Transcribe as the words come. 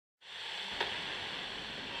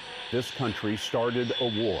This country started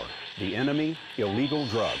a war. The enemy, illegal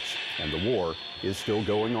drugs, and the war is still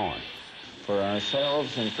going on. For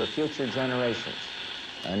ourselves and for future generations,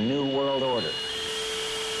 a new world order.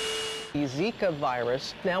 The Zika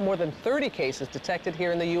virus, now more than 30 cases detected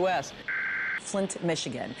here in the U.S. Flint,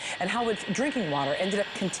 Michigan, and how its drinking water ended up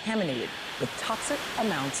contaminated with toxic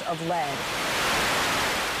amounts of lead.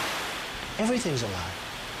 Everything's a lie.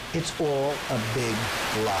 It's all a big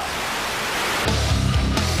lie.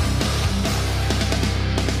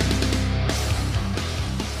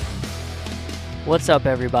 What's up,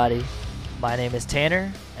 everybody? My name is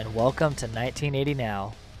Tanner, and welcome to 1980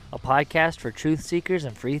 Now, a podcast for truth seekers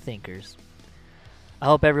and free thinkers. I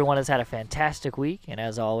hope everyone has had a fantastic week, and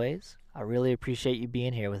as always, I really appreciate you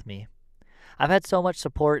being here with me. I've had so much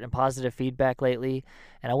support and positive feedback lately,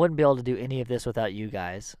 and I wouldn't be able to do any of this without you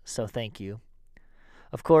guys, so thank you.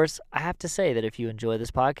 Of course, I have to say that if you enjoy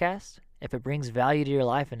this podcast, if it brings value to your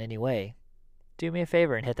life in any way, do me a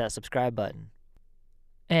favor and hit that subscribe button.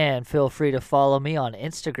 And feel free to follow me on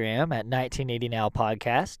Instagram at 1980now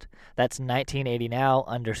podcast. That's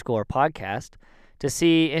 1980now_podcast to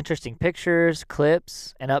see interesting pictures,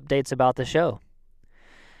 clips, and updates about the show.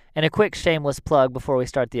 And a quick shameless plug before we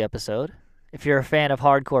start the episode. If you're a fan of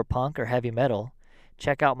hardcore punk or heavy metal,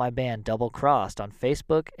 check out my band Double Crossed on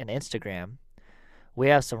Facebook and Instagram. We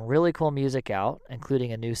have some really cool music out,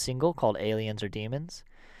 including a new single called Aliens or Demons.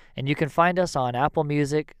 And you can find us on Apple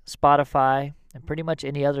Music, Spotify, and pretty much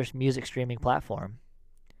any other music streaming platform.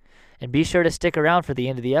 And be sure to stick around for the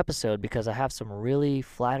end of the episode because I have some really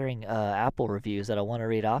flattering Apple reviews that I want to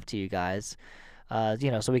read off to you guys, so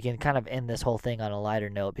we can kind of end this whole thing on a lighter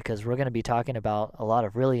note because we're going to be talking about a lot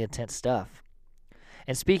of really intense stuff.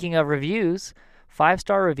 And speaking of reviews,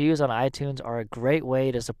 5-star reviews on iTunes are a great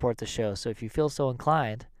way to support the show, so if you feel so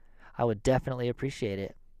inclined, I would definitely appreciate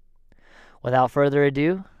it. Without further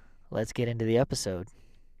ado, let's get into the episode.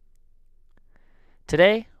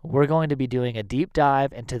 Today, we're going to be doing a deep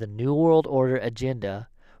dive into the New World Order agenda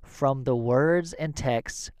from the words and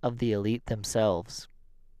texts of the elite themselves.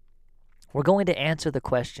 We're going to answer the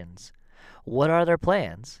questions: what are their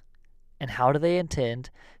plans, and how do they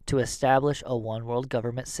intend to establish a one-world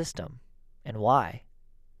government system, and why?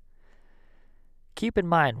 Keep in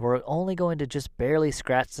mind, we're only going to just barely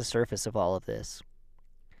scratch the surface of all of this.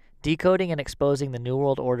 Decoding and exposing the New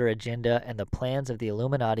World Order agenda and the plans of the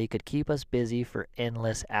Illuminati could keep us busy for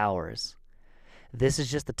endless hours. This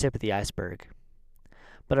is just the tip of the iceberg.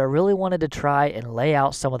 But I really wanted to try and lay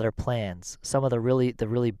out some of their plans, some of the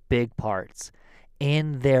really big parts,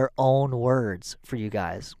 in their own words for you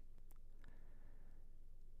guys.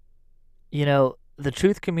 You know, the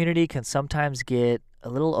truth community can sometimes get a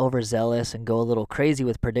little overzealous and go a little crazy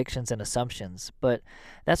with predictions and assumptions, but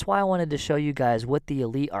that's why I wanted to show you guys what the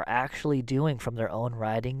elite are actually doing from their own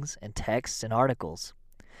writings and texts and articles.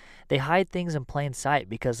 They hide things in plain sight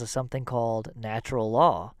because of something called natural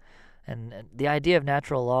law. And the idea of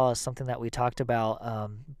natural law is something that we talked about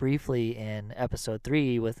briefly in episode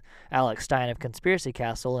 3 with Alex Stein of Conspiracy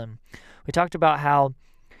Castle, and we talked about how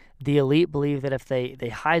the elite believe that if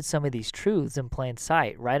they hide some of these truths in plain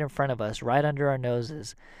sight, right in front of us, right under our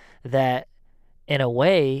noses, that in a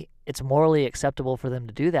way it's morally acceptable for them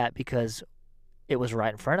to do that because it was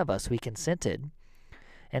right in front of us. We consented.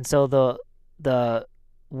 And so the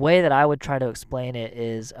way that I would try to explain it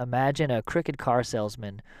is, imagine a crooked car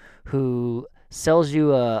salesman who sells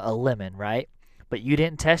you a lemon, right? But you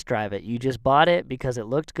didn't test drive it. You just bought it because it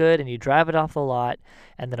looked good and you drive it off the lot,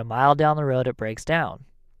 and then a mile down the road it breaks down.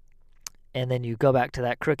 And then you go back to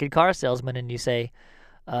that crooked car salesman and you say,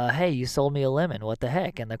 hey, you sold me a lemon. What the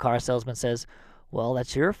heck? And the car salesman says, well,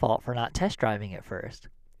 that's your fault for not test driving it first.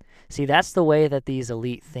 See, that's the way that these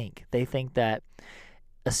elite think. They think that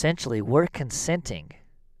essentially we're consenting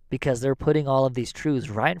because they're putting all of these truths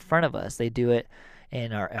right in front of us. They do it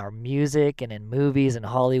in our music and in movies and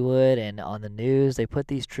Hollywood and on the news. They put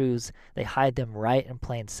these truths, they hide them right in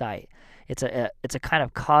plain sight. It's a kind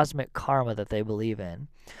of cosmic karma that they believe in.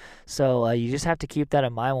 So you just have to keep that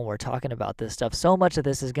in mind when we're talking about this stuff. So much of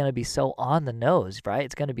this is going to be so on the nose, right?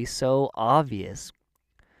 It's going to be so obvious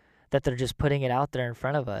that they're just putting it out there in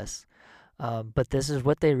front of us. But this is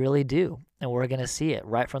what they really do, and we're going to see it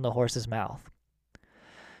right from the horse's mouth.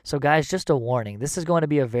 So guys, just a warning. This is going to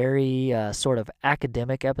be a very sort of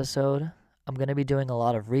academic episode. I'm going to be doing a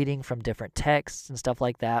lot of reading from different texts and stuff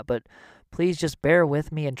like that, but please just bear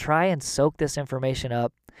with me and try and soak this information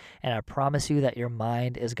up, and I promise you that your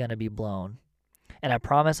mind is going to be blown. And I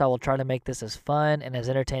promise I will try to make this as fun and as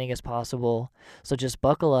entertaining as possible, so just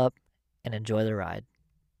buckle up and enjoy the ride.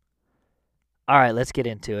 All right, let's get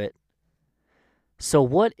into it. So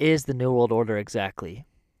what is the New World Order exactly?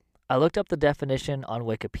 I looked up the definition on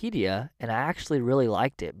Wikipedia, and I actually really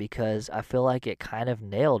liked it because I feel like it kind of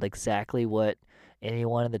nailed exactly what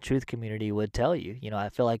anyone in the truth community would tell you. You know, I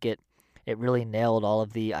feel like it really nailed all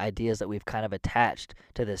of the ideas that we've kind of attached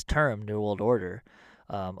to this term, New World Order,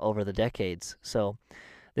 over the decades. So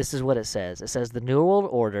this is what it says. It says the New World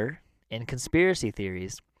Order in conspiracy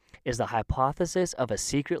theories is the hypothesis of a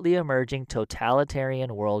secretly emerging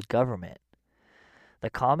totalitarian world government. The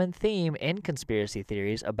common theme in conspiracy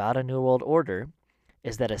theories about a New World Order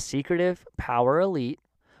is that a secretive power elite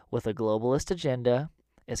with a globalist agenda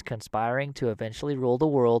is conspiring to eventually rule the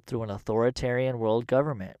world through an authoritarian world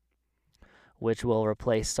government, which will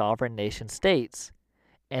replace sovereign nation states,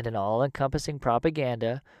 and an all-encompassing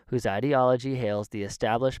propaganda whose ideology hails the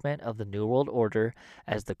establishment of the New World Order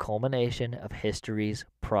as the culmination of history's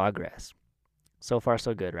progress. So far,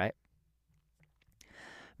 so good, right?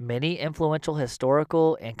 Many influential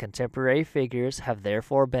historical and contemporary figures have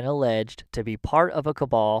therefore been alleged to be part of a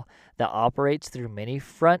cabal that operates through many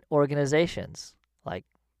front organizations, like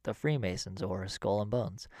the Freemasons or Skull and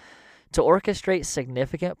Bones, to orchestrate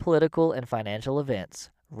significant political and financial events,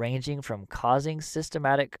 ranging from causing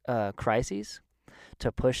systematic crises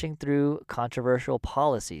to pushing through controversial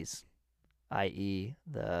policies, i.e.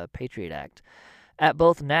 the Patriot Act, at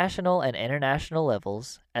both national and international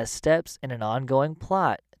levels as steps in an ongoing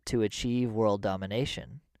plot to achieve world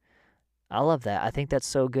domination. I love that. I think that's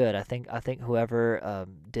so good. I think whoever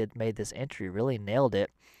made this entry really nailed it.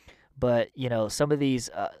 But you know, some of these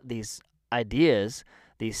ideas,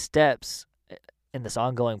 these steps in this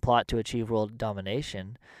ongoing plot to achieve world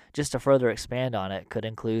domination, just to further expand on it, could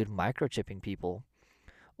include microchipping people,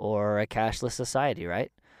 or a cashless society,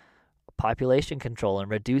 right? Population control and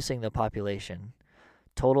reducing the population,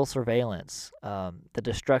 total surveillance, the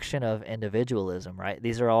destruction of individualism, right?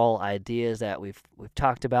 These are all ideas that we've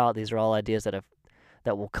talked about. These are all ideas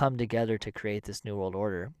that will come together to create this New World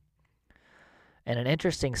Order. And an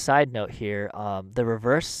interesting side note here, the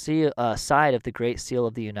reverse side of the Great Seal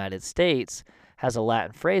of the United States has a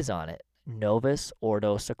Latin phrase on it, Novus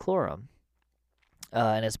Ordo Seclorum.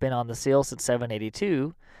 And it's been on the seal since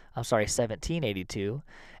 1782,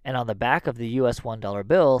 and on the back of the U.S. $1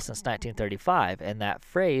 bill since 1935. And that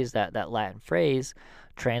phrase, that Latin phrase,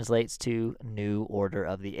 translates to New Order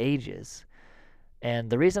of the Ages. And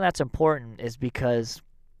the reason that's important is because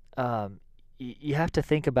you have to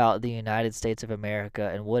think about the United States of America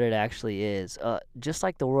and what it actually is. Just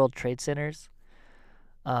like the World Trade Centers,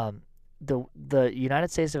 the United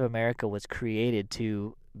States of America was created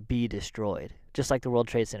to be destroyed. Just like the World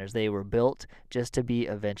Trade Centers, they were built just to be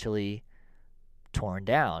eventually torn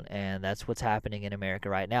down, and that's what's happening in America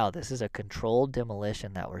right now. This is a controlled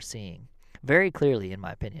demolition that we're seeing very clearly, in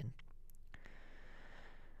my opinion.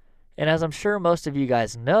 And as I'm sure most of you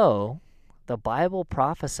guys know, the Bible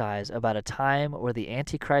prophesies about a time where the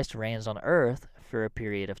Antichrist reigns on earth for a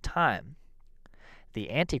period of time. The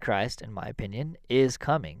Antichrist, in my opinion, is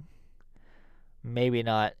coming. Maybe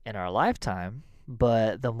not in our lifetime,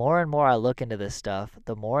 but the more and more I look into this stuff,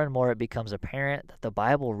 the more and more it becomes apparent that the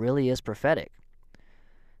Bible really is prophetic.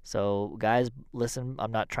 So, guys, listen,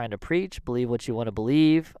 I'm not trying to preach, believe what you want to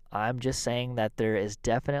believe. I'm just saying that there is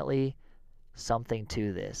definitely something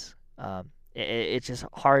to this. It's just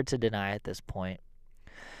hard to deny at this point.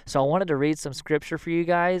 So I wanted to read some scripture for you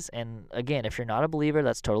guys. And again, if you're not a believer,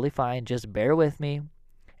 that's totally fine. Just bear with me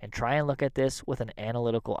and try and look at this with an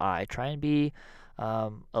analytical eye. Try and be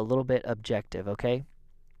a little bit objective, okay?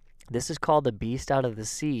 This is called the beast out of the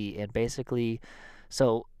sea. And basically,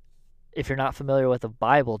 so if you're not familiar with the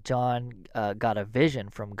Bible, John got a vision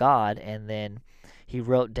from God, and then he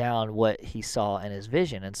wrote down what he saw in his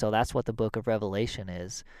vision. And so that's what the book of Revelation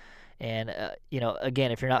is. And,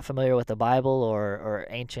 again, if you're not familiar with the Bible or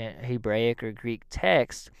ancient Hebraic or Greek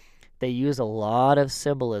text, they use a lot of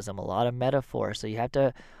symbolism, a lot of metaphor. So you have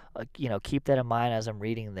to, keep that in mind as I'm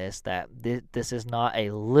reading this, that this is not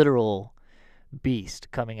a literal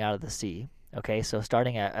beast coming out of the sea. Okay, so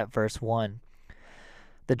starting at verse 1.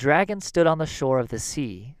 The dragon stood on the shore of the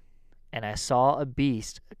sea, and I saw a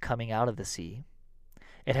beast coming out of the sea.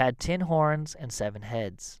 It had 10 horns and 7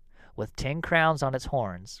 heads, with 10 crowns on its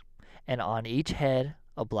horns, and on each head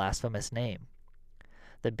a blasphemous name.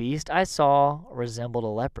 The beast I saw resembled a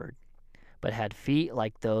leopard, but had feet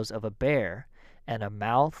like those of a bear, and a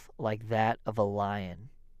mouth like that of a lion.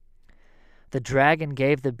 The dragon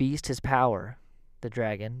gave the beast his power, the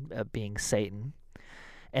dragon being Satan,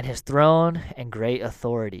 and his throne and great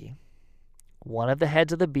authority. One of the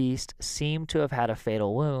heads of the beast seemed to have had a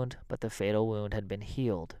fatal wound, but the fatal wound had been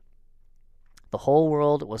healed. The whole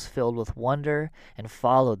world was filled with wonder and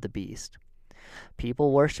followed the beast.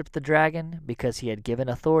 People worshipped the dragon because he had given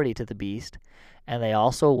authority to the beast, and they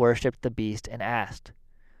also worshipped the beast and asked,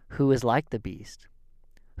 "Who is like the beast?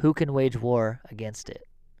 Who can wage war against it?"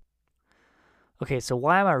 Okay, so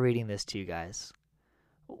why am I reading this to you guys?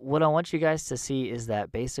 What I want you guys to see is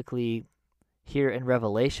that basically here in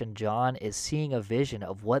Revelation, John is seeing a vision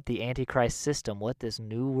of what the Antichrist system, what this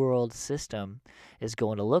new world system is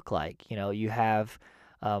going to look like. You know, you have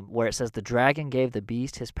where it says the dragon gave the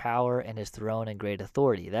beast his power and his throne and great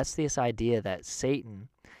authority. That's this idea that Satan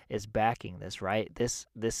is backing this, right? This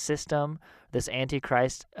system, this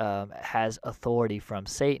Antichrist has authority from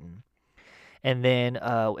Satan. And then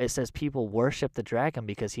it says people worship the dragon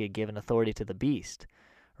because he had given authority to the beast,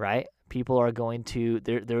 right? People are going to,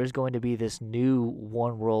 there is going to be this new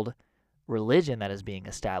one world religion that is being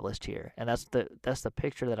established here. And that's the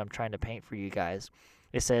picture that I'm trying to paint for you guys.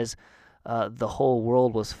 It says the whole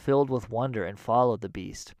world was filled with wonder and followed the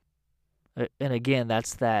beast. And again,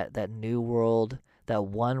 that's that new world, that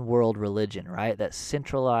one world religion, right? That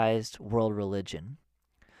centralized world religion.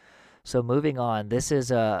 So moving on, this is,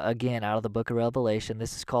 again, out of the book of Revelation.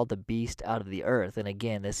 This is called the beast out of the earth. And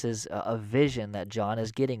again, this is a vision that John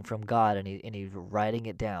is getting from God, and he's writing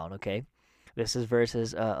it down, okay? This is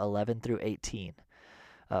verses 11 through 18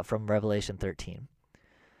 from Revelation 13.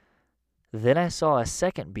 Then I saw a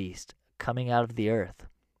second beast coming out of the earth.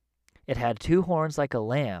 It had 2 horns like a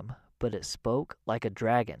lamb, but it spoke like a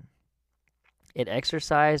dragon. It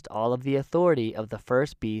exercised all of the authority of the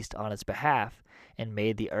first beast on its behalf, and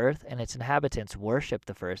made the earth and its inhabitants worship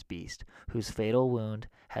the first beast, whose fatal wound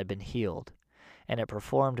had been healed. And it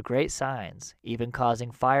performed great signs, even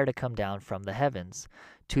causing fire to come down from the heavens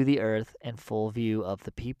to the earth in full view of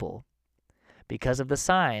the people. Because of the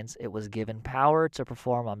signs, it was given power to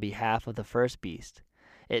perform on behalf of the first beast.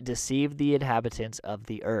 It deceived the inhabitants of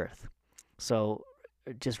the earth. So,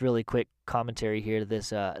 just really quick commentary here.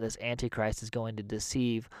 This Antichrist is going to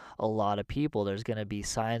deceive a lot of people. There's going to be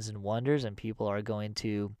signs and wonders, and people are going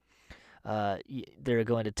to they're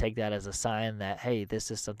going to take that as a sign that, hey, this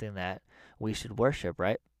is something that we should worship,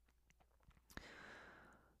 right?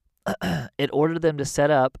 It ordered them to set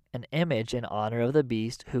up an image in honor of the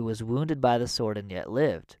beast who was wounded by the sword and yet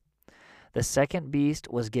lived. The second beast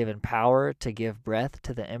was given power to give breath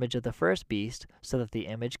to the image of the first beast, so that the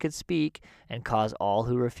image could speak and cause all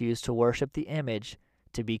who refused to worship the image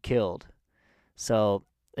to be killed. So,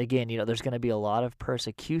 again, there's going to be a lot of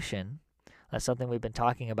persecution. That's something we've been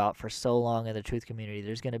talking about for so long in the truth community.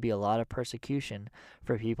 There's going to be a lot of persecution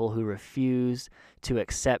for people who refuse to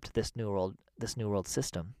accept this new world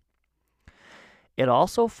system. It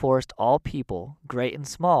also forced all people, great and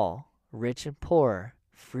small, rich and poor,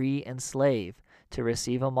 free and slave, to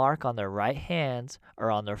receive a mark on their right hands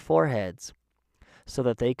or on their foreheads, so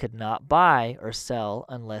that they could not buy or sell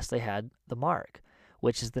unless they had the mark,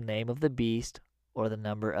 which is the name of the beast or the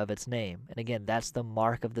number of its name. And again, that's the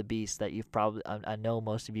mark of the beast that you've probably, I know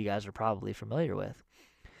most of you guys are probably familiar with.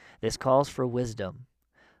 This calls for wisdom.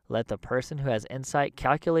 Let the person who has insight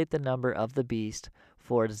calculate the number of the beast,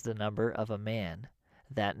 for it is the number of a man.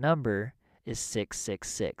 That number is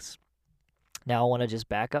 666. Now I want to just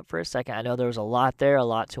back up for a second. I know there was a lot there, a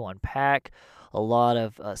lot to unpack, a lot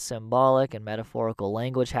of symbolic and metaphorical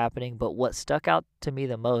language happening, but what stuck out to me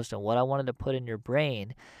the most and what I wanted to put in your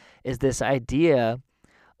brain is this idea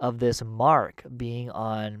of this mark being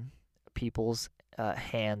on people's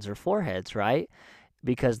hands or foreheads, right?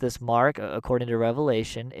 Because this mark, according to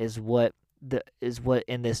Revelation, is what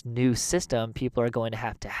in this new system people are going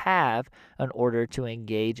to have in order to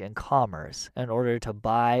engage in commerce, in order to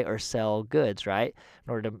buy or sell goods, right?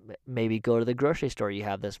 In order to maybe go to the grocery store, you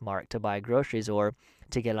have this mark to buy groceries, or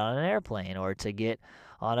to get on an airplane, or to get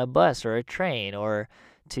on a bus or a train, or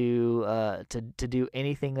to do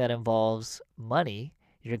anything that involves money.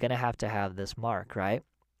 You're going to have this mark, right?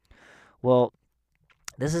 Well,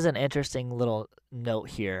 this is an interesting little note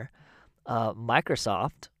here.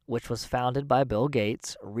 Microsoft, which was founded by Bill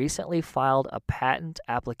Gates, recently filed a patent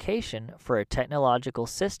application for a technological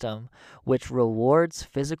system which rewards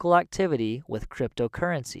physical activity with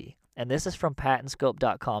cryptocurrency. And this is from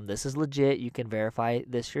patentscope.com. This is legit. You can verify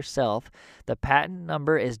this yourself. The patent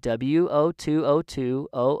number is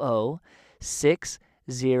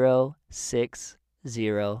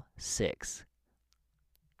W02020060606.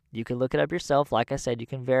 You can look it up yourself. Like I said, you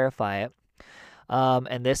can verify it.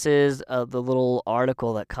 And this is the little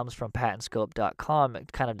article that comes from patentscope.com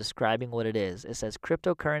kind of describing what it is. It says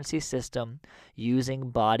cryptocurrency system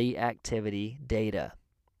using body activity data.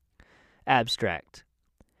 Abstract.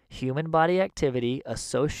 Human body activity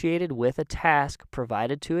associated with a task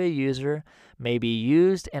provided to a user may be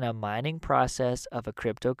used in a mining process of a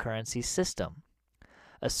cryptocurrency system.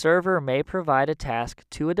 A server may provide a task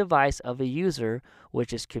to a device of a user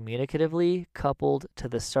which is communicatively coupled to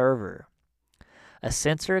the server. A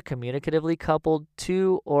sensor communicatively coupled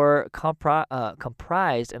to or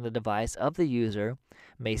comprised in the device of the user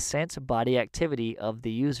may sense body activity of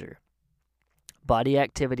the user. Body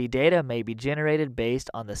activity data may be generated based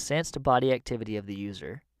on the sensed body activity of the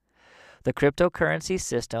user. The cryptocurrency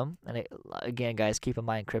system, and again, guys, keep in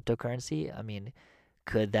mind cryptocurrency, I mean,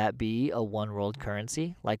 could that be a one world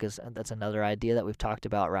currency? That's another idea that we've talked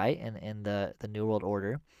about, right, in the New World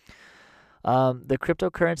Order. The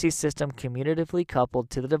cryptocurrency system commutatively coupled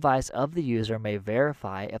to the device of the user may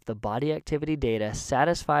verify if the body activity data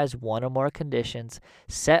satisfies one or more conditions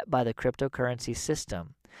set by the cryptocurrency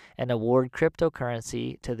system and award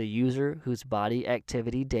cryptocurrency to the user whose body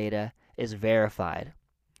activity data is verified.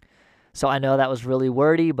 So I know that was really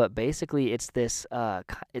wordy, but basically it's this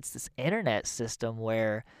internet system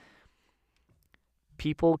where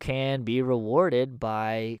people can be rewarded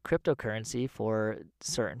by cryptocurrency for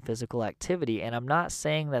certain physical activity. And I'm not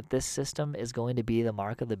saying that this system is going to be the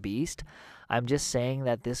mark of the beast. I'm just saying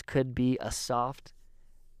that this could be a soft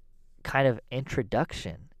kind of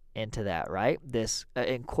introduction into that, right? This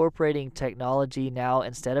incorporating technology now,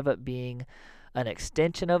 instead of it being an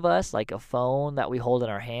extension of us, like a phone that we hold in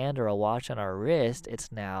our hand or a watch on our wrist,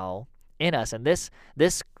 it's now in us. And this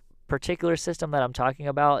particular system that I'm talking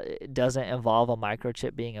about doesn't involve a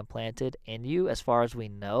microchip being implanted in you, as far as we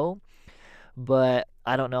know, but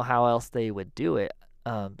I don't know how else they would do it.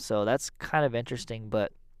 So that's kind of interesting.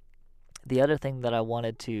 But the other thing that I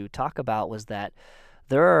wanted to talk about was that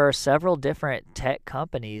there are several different tech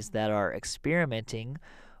companies that are experimenting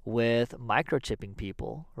with microchipping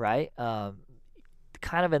people, right?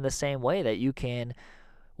 Kind of in the same way that you can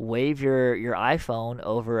wave your iPhone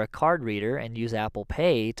over a card reader and use Apple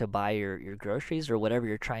Pay to buy your groceries or whatever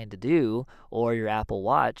you're trying to do, or your Apple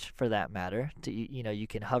Watch for that matter. You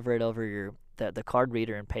can hover it over the card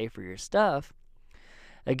reader and pay for your stuff.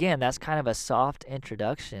 Again, that's kind of a soft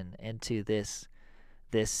introduction into this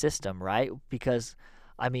system, right? Because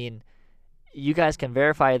I mean, you guys can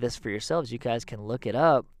verify this for yourselves. You guys can look it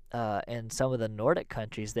up. In some of the Nordic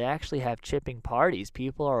countries, they actually have chipping parties.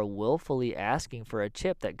 People are willfully asking for a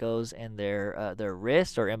chip that goes in their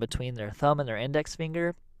wrist or in between their thumb and their index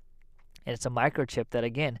finger. And it's a microchip that,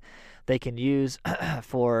 again, they can use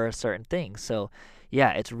for certain things. So,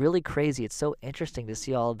 yeah, it's really crazy. It's so interesting to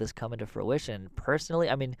see all of this come into fruition. Personally,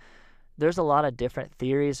 I mean, there's a lot of different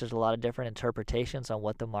theories. There's a lot of different interpretations on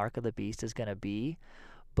what the mark of the beast is going to be.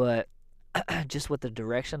 But just with the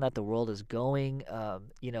direction that the world is going,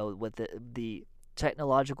 with the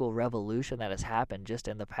technological revolution that has happened just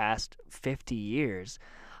in the past 50 years,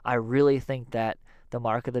 I really think that the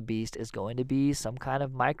mark of the beast is going to be some kind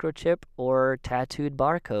of microchip or tattooed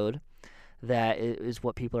barcode that is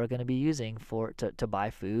what people are going to be using to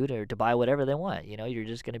buy food or to buy whatever they want. You're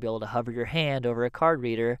just going to be able to hover your hand over a card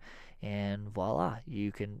reader and voila,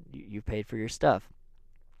 you've paid for your stuff.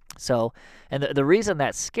 So, and the reason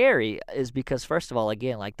that's scary is because, first of all,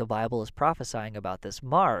 again, like the Bible is prophesying about this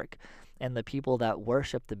mark, and the people that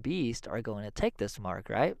worship the beast are going to take this mark,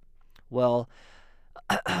 right? Well,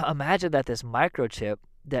 imagine that this microchip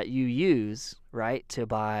that you use, right, to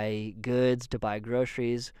buy goods, to buy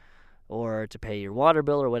groceries, or to pay your water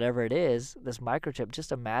bill or whatever it is, this microchip,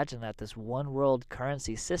 just imagine that this one world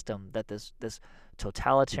currency system, that this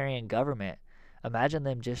totalitarian government, imagine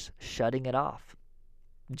them just shutting it off.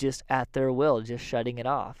 Just at their will, just shutting it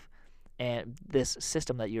off. And this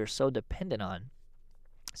system that you're so dependent on.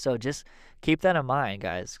 So just keep that in mind,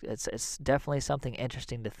 guys. It's definitely something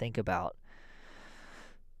interesting to think about.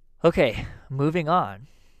 Okay, moving on.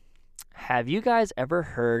 Have you guys ever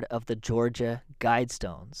heard of the Georgia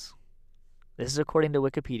Guidestones? This is according to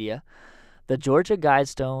Wikipedia. The Georgia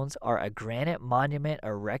Guidestones are a granite monument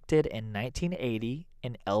erected in 1980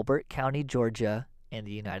 in Elbert County, Georgia, in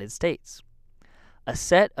the United States. A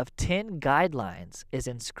set of 10 guidelines is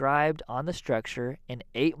inscribed on the structure in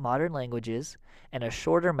 8 modern languages, and a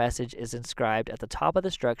shorter message is inscribed at the top of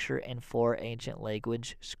the structure in 4 ancient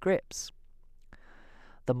language scripts.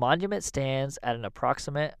 The monument stands at an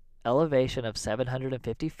approximate elevation of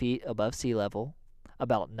 750 feet above sea level,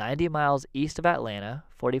 about 90 miles east of Atlanta,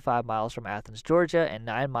 45 miles from Athens, Georgia, and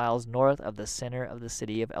 9 miles north of the center of the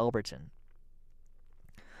city of Elberton.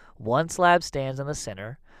 One slab stands in the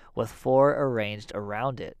center, with 4 arranged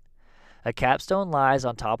around it. A capstone lies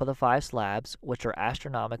on top of the 5 slabs, which are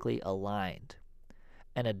astronomically aligned.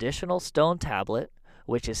 An additional stone tablet,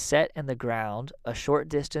 which is set in the ground a short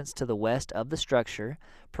distance to the west of the structure,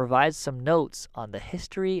 provides some notes on the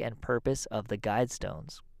history and purpose of the guide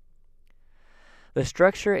stones. The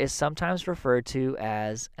structure is sometimes referred to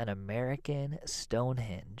as an American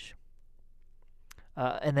Stonehenge.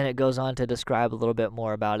 And then it goes on to describe a little bit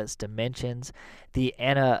more about its dimensions, the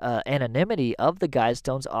anonymity of the guide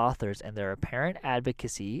stones authors, and their apparent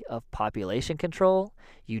advocacy of population control,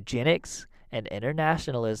 eugenics, and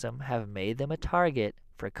internationalism have made them a target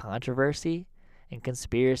for controversy and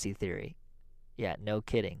conspiracy theory. Yeah, no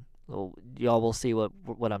kidding. Well, y'all will see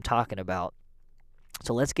what I'm talking about.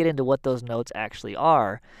 So let's get into what those notes actually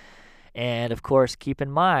are. And of course, keep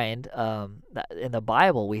in mind that in the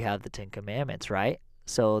Bible we have the Ten Commandments, right?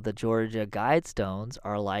 So the Georgia Guidestones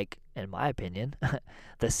are like, in my opinion,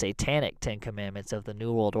 the satanic Ten Commandments of the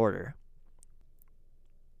New World Order.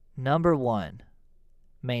 Number 1,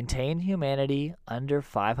 maintain humanity under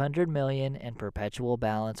 500 million in perpetual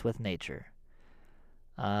balance with nature.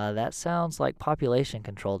 That sounds like population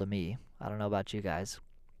control to me. I don't know about you guys.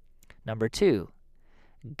 Number 2,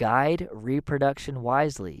 guide reproduction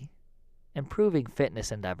wisely, improving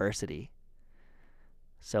fitness and diversity.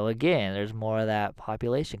 So again, there's more of that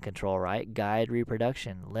population control, right? Guide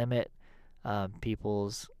reproduction, limit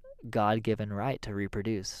people's God-given right to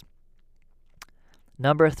reproduce.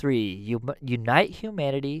 Number 3, unite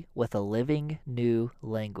humanity with a living new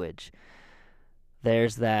language.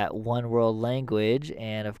 There's that one world language,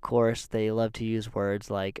 and of course they love to use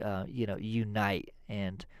words like, unite,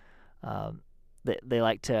 and they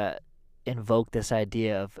like to invoke this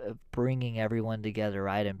idea of bringing everyone together,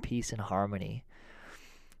 right, in peace and harmony.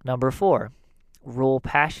 Number 4, rule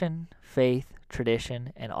passion, faith,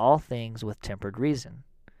 tradition, and all things with tempered reason.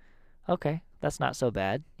 Okay, that's not so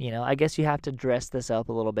bad. I guess you have to dress this up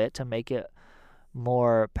a little bit to make it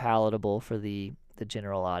more palatable for the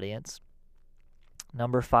general audience.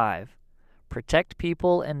 Number 5, protect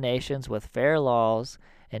people and nations with fair laws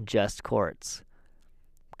and just courts.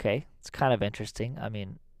 Okay, it's kind of interesting. I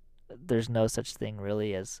mean, there's no such thing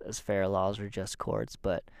really as fair laws or just courts,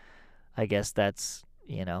 but I guess that's,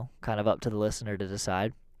 kind of up to the listener to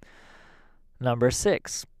decide. Number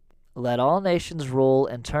 6, let all nations rule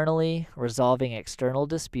internally, resolving external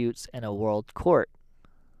disputes in a world court.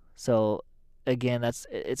 So again,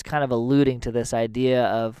 it's kind of alluding to this idea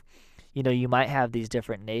of, you might have these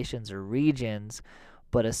different nations or regions,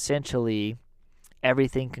 but essentially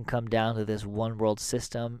everything can come down to this one world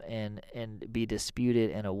system and be disputed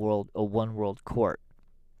in a one world court.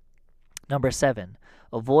 Number 7,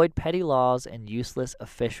 avoid petty laws and useless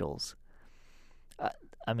officials.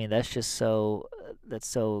 I mean, that's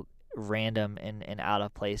so random and out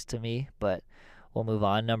of place to me, but we'll move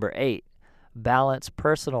on. Number 8, balance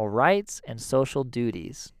personal rights and social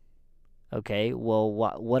duties. Okay, well,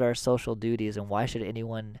 what are social duties, and why should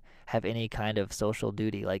anyone have any kind of social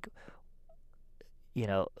duty? Like,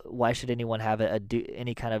 why should anyone have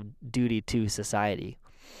any kind of duty to society?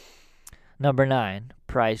 Number 9,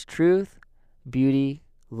 prize truth, beauty,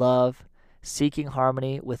 love, seeking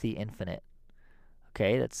harmony with the infinite.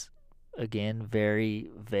 Okay, that's, again, very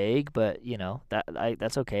vague, but,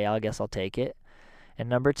 that's okay. I guess I'll take it. And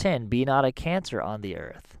number 10, be not a cancer on the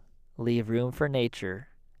earth. Leave room for nature.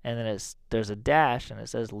 And then there's a dash, and it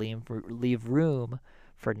says leave room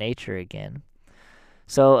for nature again.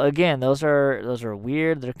 So again, those are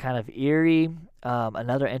weird. They're kind of eerie.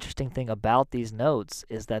 Another interesting thing about these notes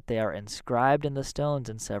is that they are inscribed in the stones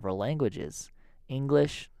in several languages: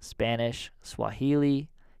 English, Spanish, Swahili,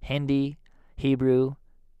 Hindi, Hebrew,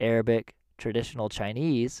 Arabic, traditional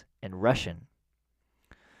Chinese, and Russian.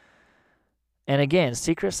 And again,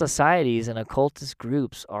 secret societies and occultist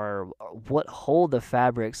groups are what hold the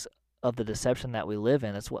fabrics of the deception that we live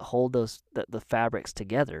in. It's what hold the fabrics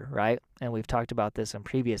together, right? And we've talked about this in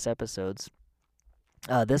previous episodes.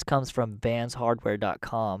 This comes from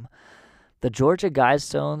vanshardware.com. The Georgia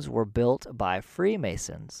Guidestones were built by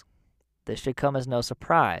Freemasons. This should come as no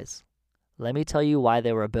surprise. Let me tell you why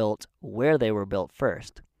they were built, where they were built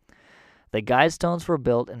first. The Guidestones were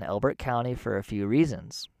built in Elbert County for a few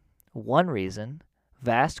reasons. One reason,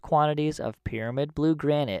 vast quantities of pyramid blue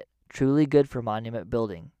granite, truly good for monument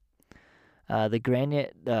building. The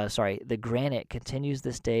granite continues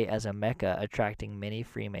this day as a mecca, attracting many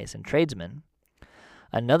Freemason tradesmen.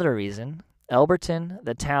 Another reason, Elberton,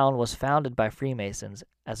 the town, was founded by Freemasons.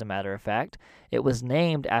 As a matter of fact, it was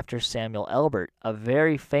named after Samuel Elbert, a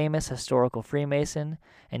very famous historical Freemason,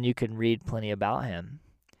 and you can read plenty about him.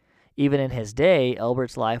 Even in his day,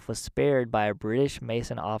 Elbert's life was spared by a British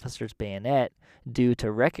Mason officer's bayonet due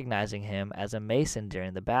to recognizing him as a Mason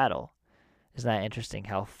during the battle. Isn't that interesting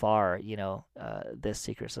how far, this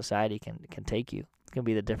secret society can take you? It can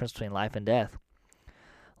be the difference between life and death.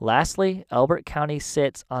 Lastly, Elbert County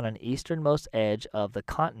sits on an easternmost edge of the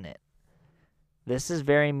continent. This is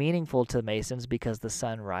very meaningful to Masons because the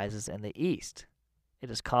sun rises in the east. It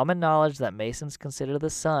is common knowledge that Masons consider the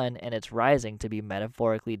sun and its rising to be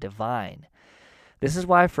metaphorically divine. This is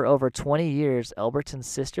why for over 20 years, Elberton's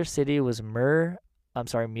sister city was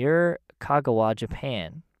Muir-Kagawa,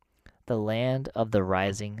 Japan, the land of the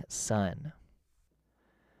rising sun.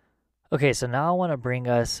 Okay, so now I want to bring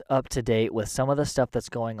us up to date with some of the stuff that's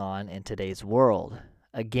going on in today's world.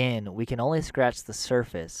 Again, we can only scratch the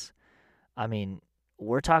surface. I mean,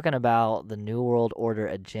 we're talking about the New World Order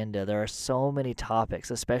agenda. There are so many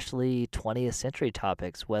topics, especially 20th century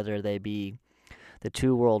topics, whether they be the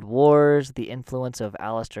two world wars, the influence of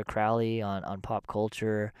Aleister Crowley on pop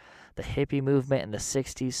culture, the hippie movement in the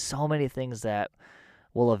 60s, so many things that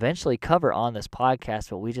we'll eventually cover on this podcast,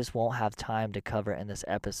 but we just won't have time to cover in this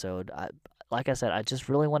episode. Like I said, I just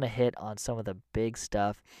really want to hit on some of the big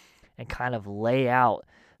stuff and kind of lay out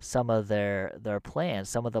some of their plans,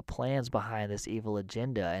 some of the plans behind this evil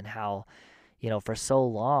agenda, and how, for so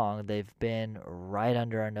long they've been right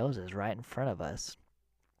under our noses, right in front of us.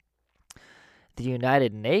 The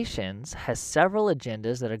United Nations has several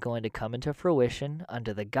agendas that are going to come into fruition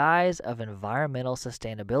under the guise of environmental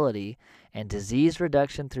sustainability and disease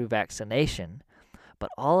reduction through vaccination, but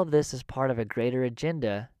all of this is part of a greater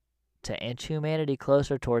agenda to inch humanity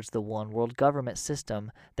closer towards the one world government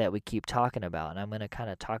system that we keep talking about. And I'm going to kind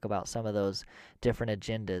of talk about some of those different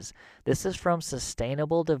agendas. This is from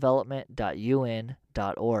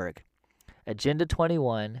sustainabledevelopment.un.org. Agenda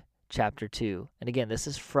 21, Chapter 2. And again, this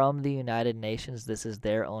is from the United Nations. This is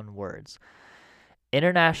their own words.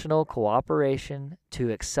 International cooperation to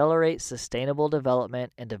accelerate sustainable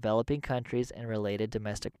development in developing countries and related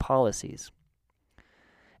domestic policies.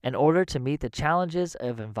 In order to meet the challenges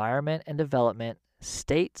of environment and development,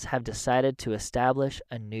 states have decided to establish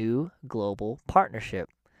a new global partnership.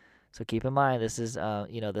 So keep in mind, this is,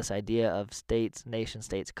 this idea of states, nation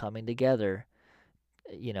states coming together,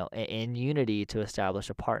 in unity to establish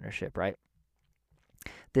a partnership, right?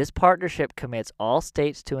 This partnership commits all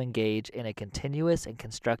states to engage in a continuous and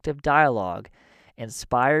constructive dialogue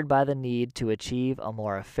inspired by the need to achieve a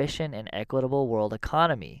more efficient and equitable world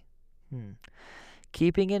economy.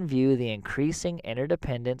 Keeping in view the increasing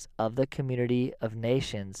interdependence of the community of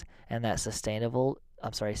nations and that sustainable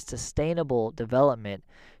development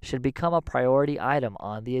should become a priority item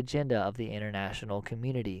on the agenda of the international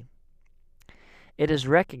community. It is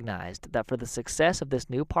recognized that for the success of this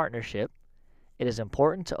new partnership, it is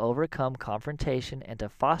important to overcome confrontation and to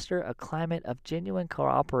foster a climate of genuine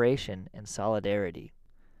cooperation and solidarity.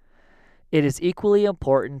 It is equally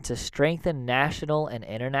important to strengthen national and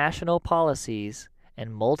international policies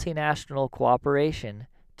and multinational cooperation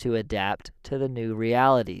to adapt to the new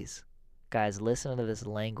realities. Guys, listen to this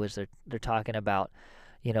language. They're talking about,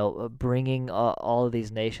 bringing all of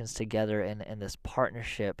these nations together in this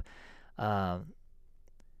partnership.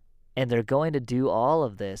 And they're going to do all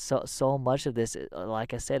of this. So much of this,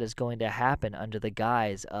 like I said, is going to happen under the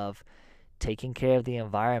guise of taking care of the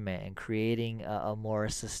environment and creating a more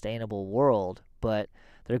sustainable world. But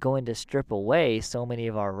they're going to strip away so many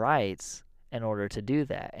of our rights in order to do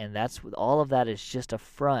that. And all of that is just a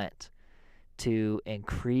front to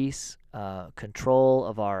increase control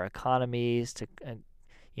of our economies, to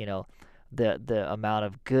the amount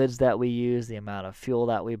of goods that we use, the amount of fuel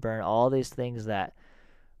that we burn, all these things that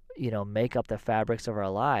make up the fabrics of our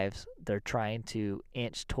lives. They're trying to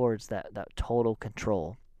inch towards that total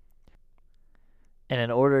control. And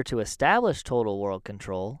in order to establish total world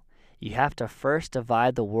control, you have to first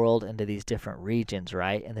divide the world into these different regions,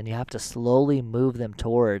 right? And then you have to slowly move them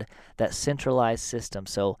toward that centralized system.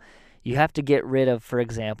 So you have to get rid of, for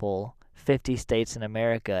example, 50 states in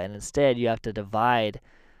America, and instead you have to divide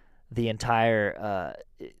the entire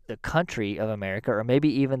the country of America, or maybe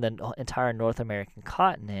even the entire North American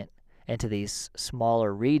continent, into these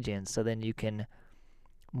smaller regions, so then you can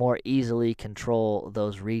more easily control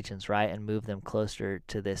those regions, right, and move them closer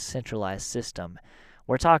to this centralized system.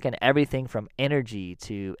 We're talking everything from energy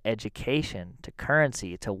to education to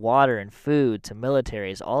currency to water and food to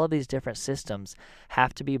militaries. All of these different systems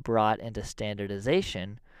have to be brought into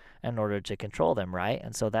standardization in order to control them, right?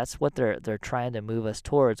 And so that's what they're trying to move us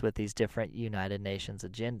towards with these different United Nations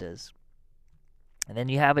agendas. And then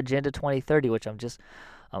you have Agenda 2030, which I'm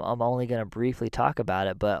only going to briefly talk about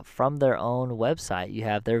it, but from their own website, you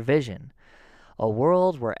have their vision. A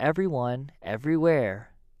world where everyone,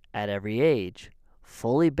 everywhere, at every age,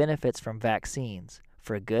 fully benefits from vaccines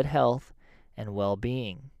for good health and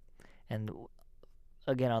well-being. And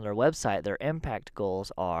again, on their website, their impact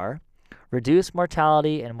goals are reduce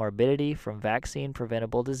mortality and morbidity from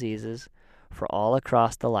vaccine-preventable diseases for all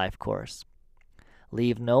across the life course.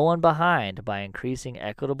 Leave no one behind by increasing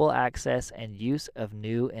equitable access and use of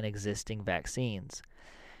new and existing vaccines.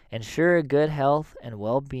 Ensure good health and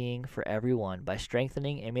well-being for everyone by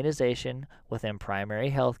strengthening immunization within primary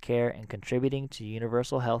health care and contributing to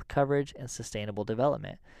universal health coverage and sustainable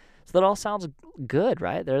development. So that all sounds good,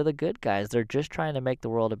 right? They're the good guys. They're just trying to make the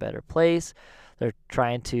world a better place. They're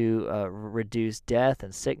trying to reduce death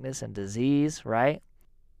and sickness and disease, right?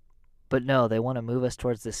 But no, they want to move us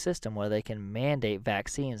towards this system where they can mandate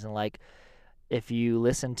vaccines. And like, if you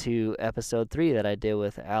listen to episode 3 that I did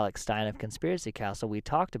with Alex Stein of Conspiracy Castle, we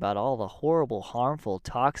talked about all the horrible, harmful,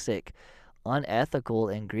 toxic, unethical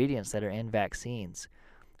ingredients that are in vaccines.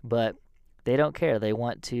 But they don't care. They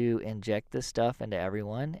want to inject this stuff into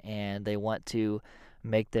everyone, and they want to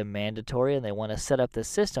make them mandatory, and they want to set up this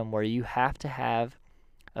system where you have to have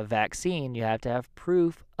a vaccine. You have to have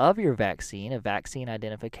proof of your vaccine, a vaccine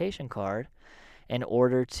identification card, in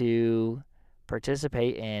order to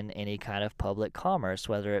participate in any kind of public commerce,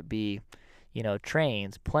 whether it be,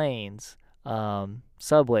 trains, planes,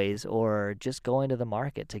 subways, or just going to the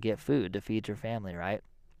market to get food to feed your family, right?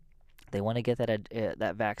 They want to get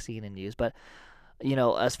that vaccine in use. But,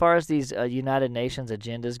 as far as these United Nations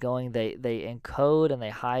agendas going, they encode and they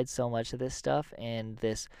hide so much of this stuff in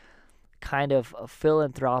this kind of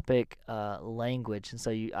philanthropic language. And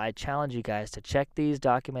so I challenge you guys to check these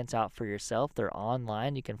documents out for yourself. They're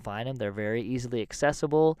online. You can find them. They're very easily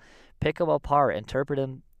accessible. Pick them apart, interpret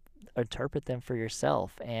them for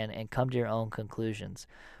yourself, and come to your own conclusions.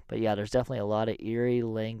 But yeah, there's definitely a lot of eerie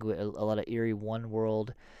language, a lot of eerie one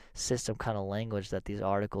world system kind of language that these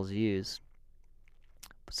articles use.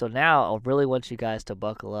 So now I really want you guys to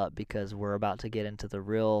buckle up, because we're about to get into the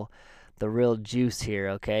real juice here,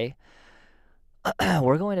 okay?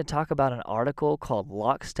 We're going to talk about an article called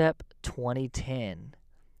Lockstep 2010.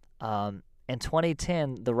 In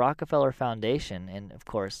 2010, the Rockefeller Foundation, and of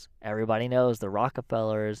course, everybody knows the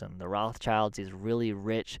Rockefellers and the Rothschilds, these really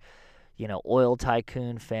rich, oil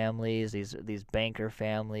tycoon families, these banker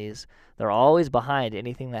families, they're always behind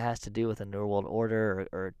anything that has to do with a New World Order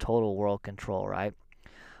or total world control, right?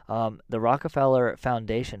 The Rockefeller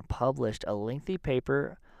Foundation published a lengthy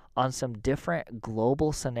paper on some different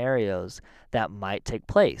global scenarios that might take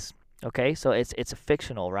place. Okay, so it's a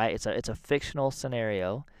fictional, right? It's a fictional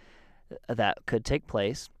scenario that could take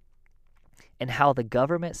place, and how the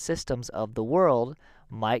government systems of the world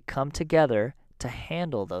might come together to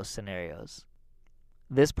handle those scenarios.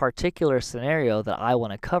 This particular scenario that I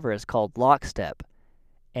want to cover is called Lockstep,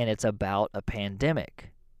 and it's about a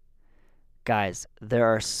pandemic. Guys, there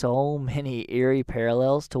are so many eerie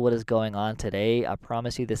parallels to what is going on today. I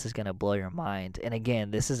promise you this is going to blow your mind. And again,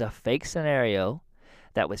 this is a fake scenario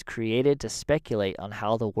that was created to speculate on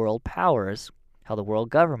how the world powers, how the world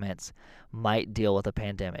governments might deal with a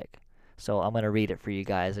pandemic. So I'm going to read it for you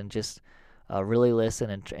guys and just really listen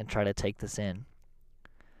and try to take this in.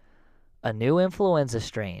 A new influenza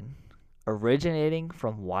strain originating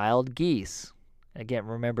from wild geese. Again,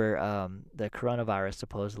 remember, the coronavirus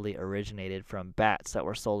supposedly originated from bats that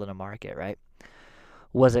were sold in a market, right?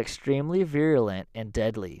 Was extremely virulent and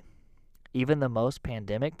deadly. Even the most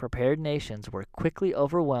pandemic-prepared nations were quickly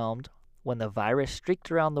overwhelmed when the virus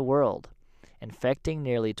streaked around the world, infecting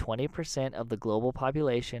nearly 20% of the global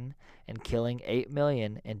population and killing 8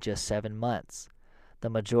 million in just 7 months, the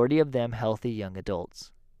majority of them healthy young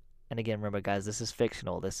adults. And again, remember, guys, this is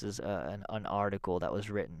fictional. This is an article that was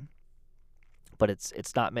written. But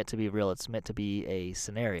it's not meant to be real. It's meant to be a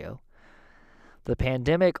scenario. The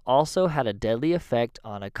pandemic also had a deadly effect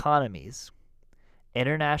on economies.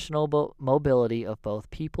 International mobility of both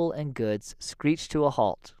people and goods screeched to a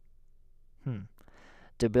halt.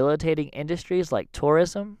 Debilitating industries like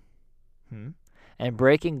tourism. And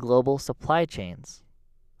breaking global supply chains.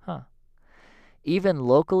 Even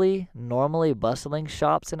locally, normally bustling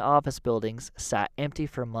shops and office buildings sat empty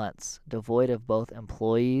for months, devoid of both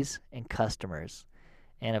employees and customers.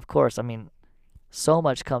 And of course, so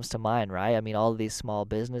much comes to mind, right? All of these small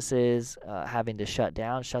businesses having to shut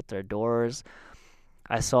their doors.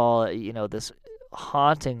 I saw, this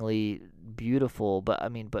hauntingly beautiful, but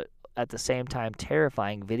at the same time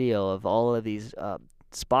terrifying video of all of these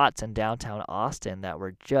spots in downtown Austin that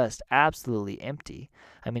were just absolutely empty.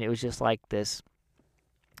 It was just like this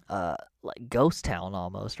like ghost town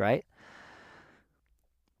almost, right?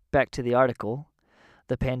 Back to the article.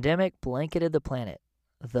 The pandemic blanketed the planet.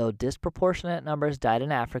 though disproportionate numbers died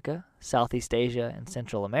in Africa, Southeast Asia, and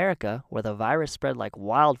Central America, where the virus spread like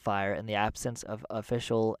wildfire in the absence of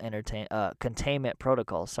official containment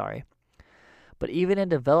protocols. But even in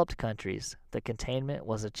developed countries, the containment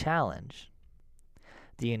was a challenge.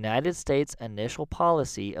 The United States' initial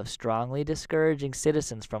policy of strongly discouraging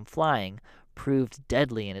citizens from flying proved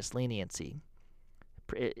deadly in its leniency.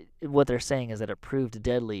 What they're saying is that it proved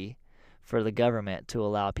deadly for the government to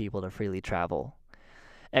allow people to freely travel,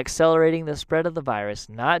 accelerating the spread of the virus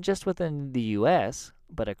not just within the U.S.,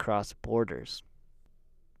 but across borders.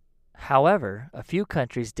 However, a few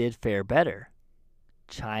countries did fare better.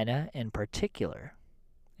 China in particular.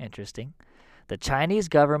 Interesting. The Chinese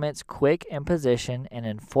government's quick imposition and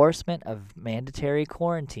enforcement of mandatory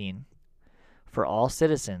quarantine for all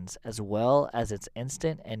citizens, as well as its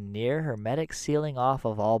instant and near hermetic sealing off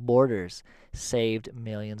of all borders, saved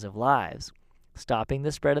millions of lives, stopping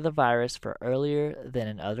the spread of the virus for earlier than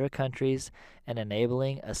in other countries and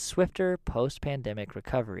enabling a swifter post-pandemic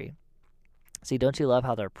recovery. See, don't you love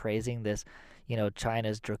how they're praising this,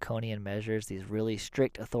 China's draconian measures, these really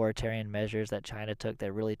strict authoritarian measures that China took?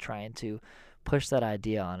 They're really trying to push that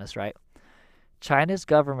idea on us, right? China's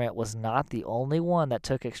government was not the only one that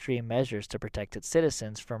took extreme measures to protect its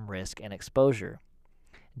citizens from risk and exposure.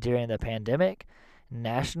 During the pandemic,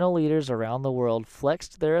 national leaders around the world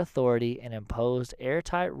flexed their authority and imposed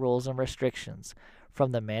airtight rules and restrictions,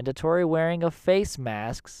 from the mandatory wearing of face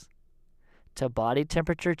masks to body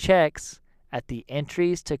temperature checks at the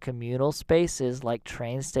entries to communal spaces like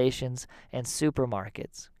train stations and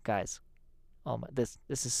supermarkets. Guys, this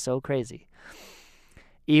is so crazy.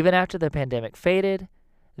 Even after the pandemic faded,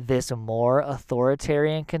 this more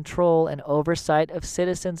authoritarian control and oversight of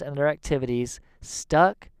citizens and their activities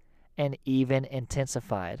stuck and even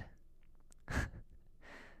intensified.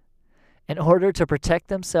 In order to protect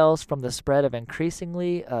themselves from the spread of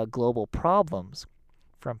increasingly global problems,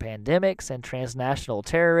 from pandemics and transnational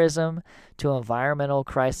terrorism to environmental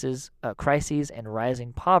crises and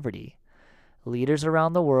rising poverty, leaders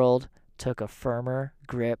around the world took a firmer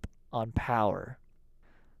grip on power.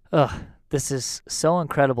 This is so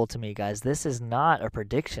incredible to me, guys. This is not a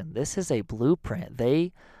prediction. This is a blueprint.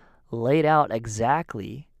 They laid out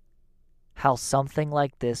exactly how something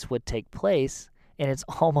like this would take place, and it's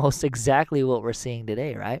almost exactly what we're seeing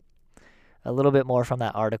today, right? A little bit more from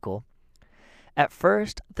that article. At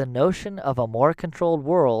first, the notion of a more controlled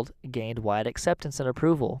world gained wide acceptance and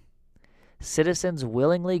approval. Citizens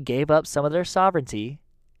willingly gave up some of their sovereignty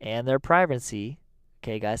and their privacy.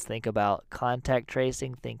 Okay, guys, think about contact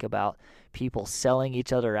tracing. Think about people selling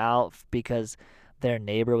each other out because their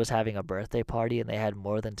neighbor was having a birthday party and they had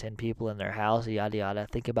more than 10 people in their house, yada, yada.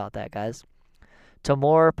 Think about that, guys. To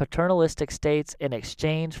more paternalistic states in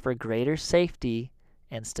exchange for greater safety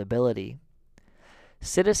and stability.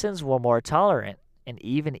 Citizens were more tolerant and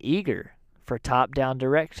even eager for top-down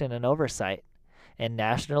direction and oversight, and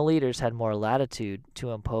national leaders had more latitude to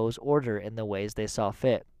impose order in the ways they saw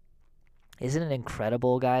fit. Isn't it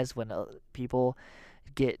incredible, guys, when people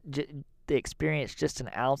they experience just an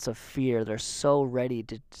ounce of fear, they're so ready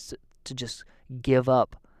to just give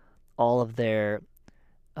up all of their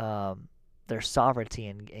sovereignty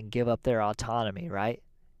and give up their autonomy, right?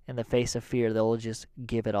 In the face of fear, they'll just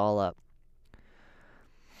give it all up.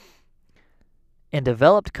 In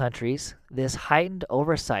developed countries, this heightened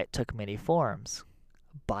oversight took many forms.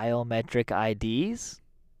 Biometric IDs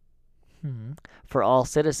for all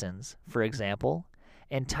citizens, for example,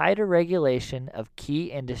 and tighter regulation of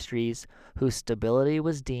key industries whose stability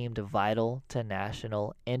was deemed vital to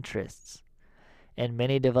national interests. In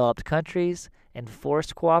many developed countries,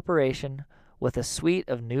 enforced cooperation with a suite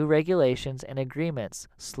of new regulations and agreements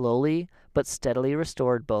slowly but steadily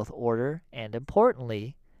restored both order and,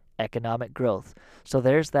 importantly, economic growth. So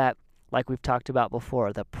there's that, like we've talked about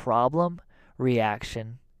before, the problem,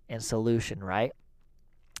 reaction, and solution, right?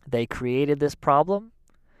 They created this problem,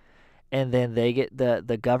 and then they get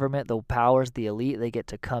the government, the powers, the elite, they get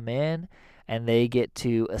to come in and they get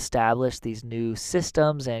to establish these new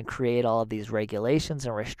systems and create all of these regulations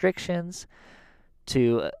and restrictions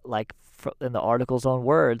to, like in the article's own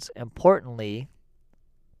words, importantly,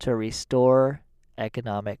 to restore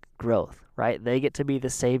economic growth, right? They get to be the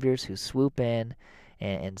saviors who swoop in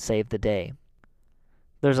and save the day.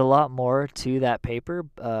 There's a lot more to that paper.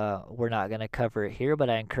 We're not going to cover it here, but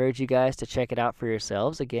I encourage you guys to check it out for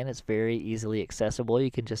yourselves. Again, it's very easily accessible.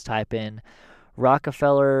 You can just type in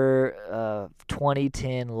Rockefeller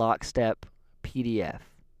 2010 Lockstep PDF,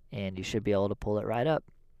 and you should be able to pull it right up.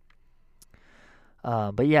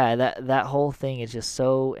 But yeah, that whole thing is just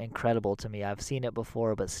so incredible to me. I've seen it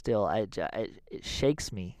before, but still, it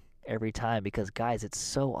shakes me every time because, guys, it's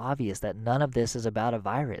so obvious that none of this is about a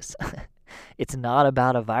virus. It's not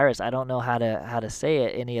about a virus. I don't know how to say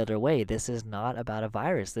it any other way. This is not about a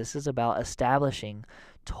virus. This is about establishing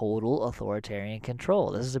total authoritarian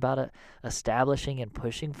control. This is about establishing and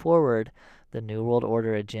pushing forward the New World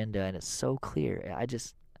Order agenda, and it's so clear.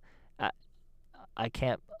 I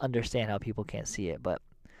can't understand how people can't see it, but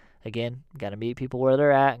again, got to meet people where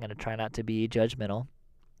they're at. I'm going to try not to be judgmental.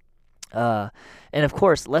 And of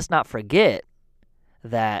course, let's not forget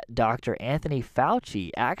that Dr. Anthony Fauci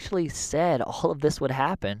actually said all of this would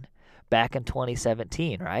happen back in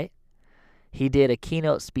 2017, right? He did a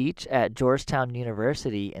keynote speech at Georgetown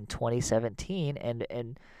University in 2017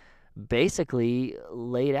 and basically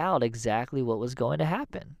laid out exactly what was going to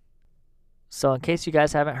happen. So in case you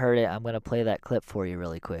guys haven't heard it, I'm going to play that clip for you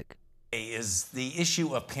really quick. Is the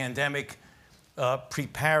issue of pandemic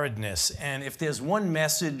preparedness. And if there's one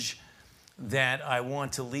message that I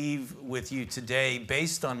want to leave with you today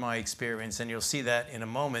based on my experience, and you'll see that in a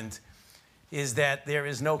moment, is that there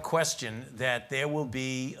is no question that there will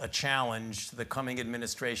be a challenge to the coming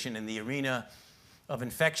administration in the arena of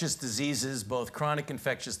infectious diseases, both chronic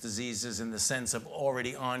infectious diseases in the sense of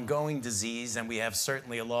already ongoing disease, and we have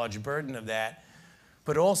certainly a large burden of that,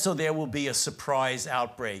 but also there will be a surprise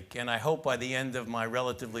outbreak. And I hope by the end of my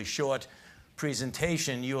relatively short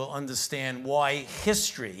presentation, you will understand why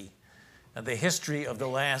history, the history of the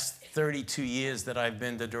last 32 years that I've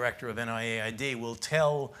been the director of NIAID, will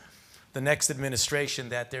tell the next administration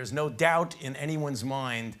that there's no doubt in anyone's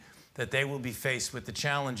mind that they will be faced with the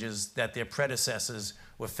challenges that their predecessors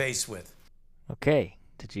were faced with. Okay,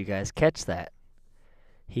 did you guys catch that?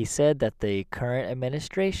 He said that the current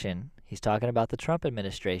administration, he's talking about the Trump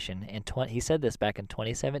administration, and he said this back in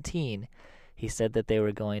 2017. He said that they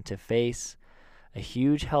were going to face a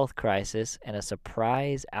huge health crisis and a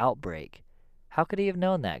surprise outbreak. How could he have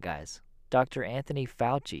known that, guys? Dr. Anthony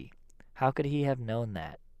Fauci, how could he have known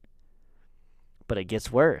that? But it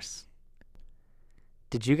gets worse.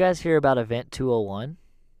 Did you guys hear about Event 201?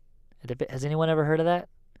 Has anyone ever heard of that?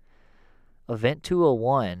 Event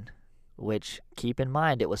 201, which, keep in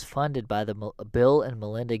mind, it was funded by the Bill and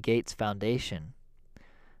Melinda Gates Foundation.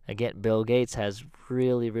 Again, Bill Gates has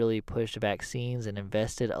really pushed vaccines and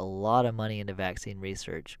invested a lot of money into vaccine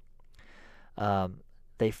research.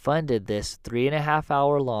 They funded this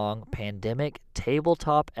 3.5-hour-long pandemic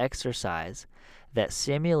tabletop exercise that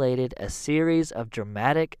simulated a series of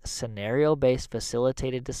dramatic scenario-based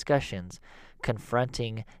facilitated discussions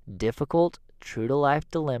confronting difficult,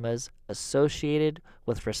 true-to-life dilemmas associated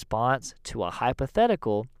with response to a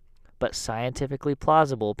hypothetical but scientifically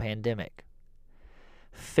plausible pandemic.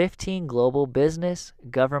 15 global business,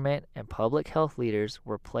 government, and public health leaders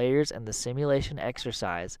were players in the simulation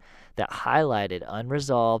exercise that highlighted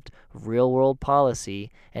unresolved real-world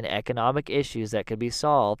policy and economic issues that could be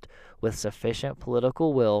solved with sufficient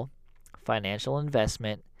political will, financial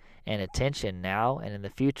investment, and attention now and in the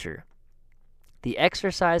future. The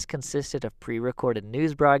exercise consisted of pre-recorded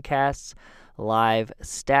news broadcasts, live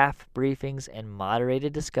staff briefings, and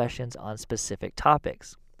moderated discussions on specific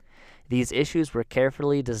topics. These issues were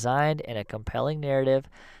carefully designed in a compelling narrative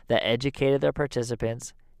that educated their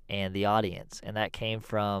participants and the audience. And that came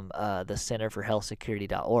from the Center for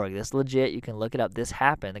HealthSecurity.org. This is legit. You can look it up. This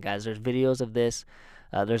happened. Guys, there's videos of this.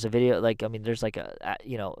 There's a video, there's like a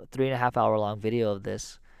 3.5 hour long video of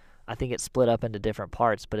this. I think it's split up into different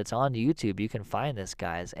parts, but it's on YouTube. You can find this,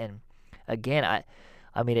 guys. And again,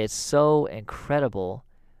 I mean, it's so incredible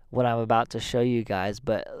what I'm about to show you guys,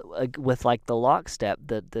 but with like the lockstep,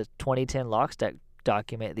 the 2010 lockstep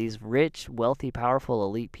document, these rich, wealthy, powerful,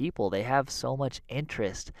 elite people, they have so much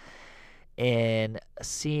interest in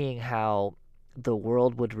seeing how the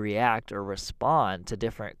world would react or respond to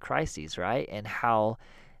different crises, right? And how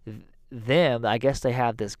I guess they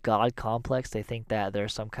have this God complex. They think that they're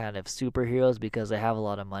some kind of superheroes because they have a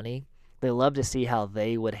lot of money. They love to see how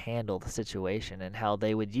they would handle the situation and how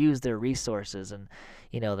they would use their resources and,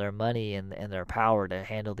 their money and their power to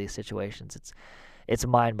handle these situations. It's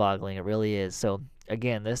mind-boggling. It really is. So,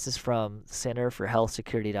 again, this is from Center for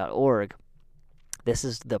HealthSecurity.org. This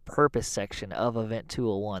is the purpose section of Event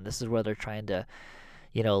 201. This is where they're trying to,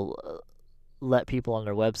 let people on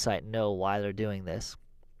their website know why they're doing this.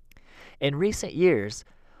 In recent years,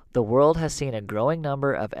 the world has seen a growing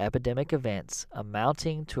number of epidemic events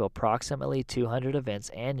amounting to approximately 200 events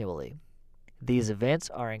annually. These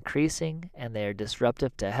events are increasing and they are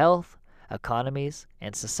disruptive to health, economies,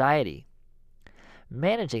 and society.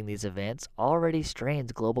 Managing these events already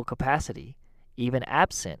strains global capacity, even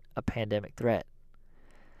absent a pandemic threat.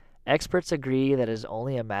 Experts agree that it is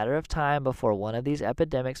only a matter of time before one of these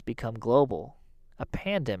epidemics become global, a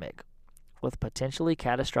pandemic with potentially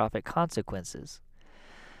catastrophic consequences.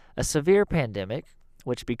 A severe pandemic,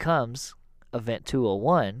 which becomes Event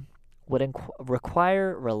 201, would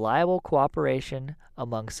require reliable cooperation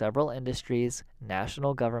among several industries,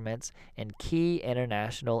 national governments, and key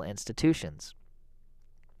international institutions.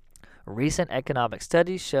 Recent economic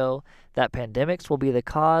studies show that pandemics will be the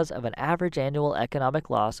cause of an average annual economic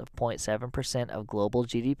loss of 0.7% of global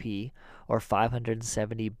GDP, or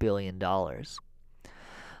 $570 billion.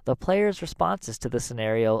 The players' responses to the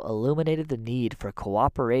scenario illuminated the need for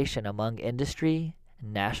cooperation among industry,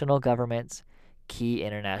 national governments, key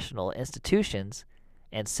international institutions,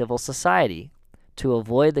 and civil society to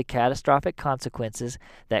avoid the catastrophic consequences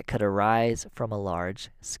that could arise from a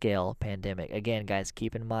large-scale pandemic. Again, guys,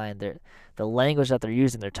 keep in mind the language that they're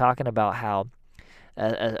using. They're talking about how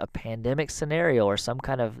a pandemic scenario or some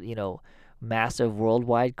kind of, massive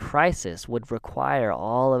worldwide crisis would require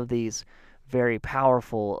all of these very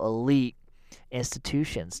powerful, elite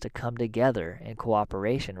institutions to come together in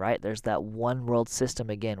cooperation, right? There's that one world system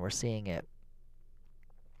again. We're seeing it.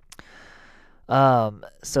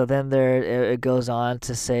 So then it goes on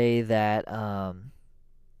to say that,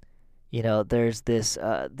 there's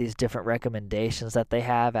these different recommendations that they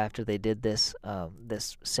have after they did this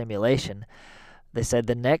simulation. They said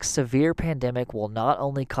the next severe pandemic will not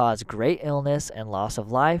only cause great illness and loss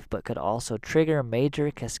of life, but could also trigger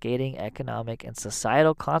major cascading economic and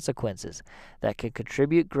societal consequences that could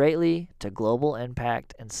contribute greatly to global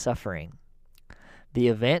impact and suffering. The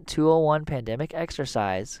Event 201 pandemic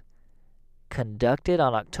exercise, conducted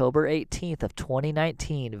on October 18th of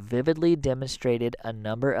 2019, vividly demonstrated a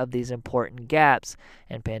number of these important gaps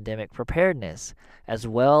in pandemic preparedness, as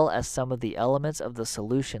well as some of the elements of the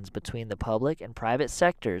solutions between the public and private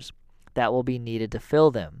sectors that will be needed to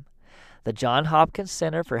fill them. The Johns Hopkins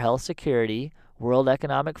Center for Health Security, World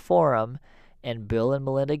Economic Forum, and Bill and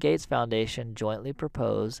Melinda Gates Foundation jointly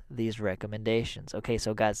propose these recommendations. Okay,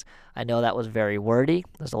 so guys, I know that was very wordy.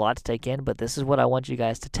 There's a lot to take in, but this is what I want you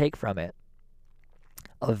guys to take from it.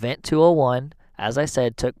 Event 201, as I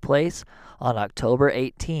said, took place on October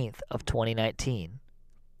 18th of 2019.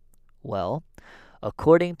 Well,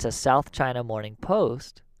 according to South China Morning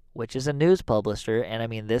Post, which is a news publisher, and I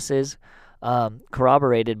mean this is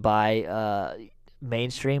corroborated by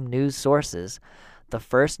mainstream news sources, the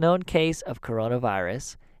first known case of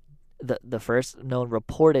coronavirus, the first known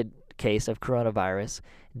reported case of coronavirus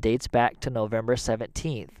dates back to November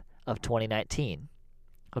 17th of 2019.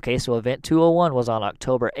 Okay, so Event 201 was on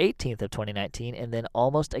October 18th of 2019, and then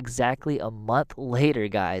almost exactly a month later,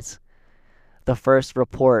 guys, the first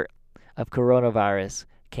report of coronavirus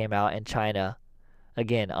came out in China,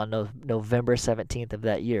 again, on November 17th of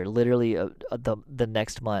that year, literally the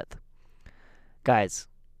next month. Guys,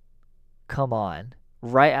 come on.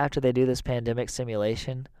 Right after they do this pandemic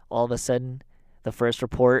simulation, all of a sudden, the first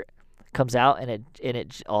report comes out, and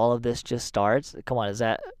it all of this just starts. Come on, is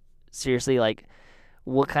that seriously, like,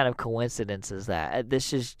 what kind of coincidence is that?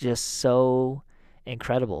 This is just so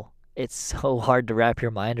incredible. It's so hard to wrap your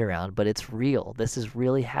mind around, but it's real. This is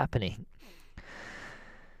really happening.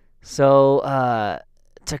 So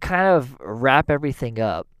to kind of wrap everything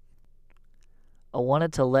up, I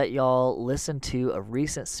wanted to let y'all listen to a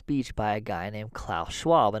recent speech by a guy named Klaus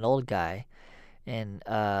Schwab, an old guy. And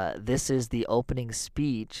this is the opening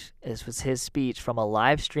speech. This was his speech from a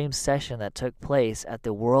live stream session that took place at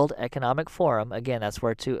the World Economic Forum. Again, that's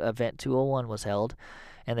where Event 201 was held.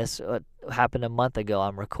 And this happened a month ago.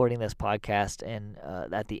 I'm recording this podcast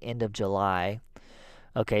at the end of July.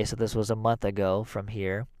 Okay, so this was a month ago from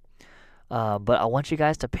here. But I want you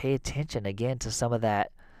guys to pay attention again to some of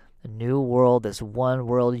that new world, this one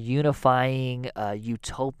world unifying,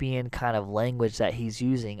 utopian kind of language that he's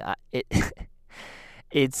using.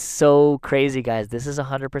 It's so crazy, guys. This is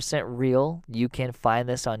 100% real. You can find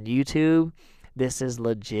this on YouTube. This is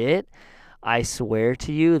legit. I swear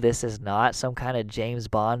to you, this is not some kind of James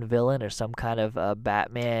Bond villain or some kind of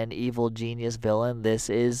Batman evil genius villain. This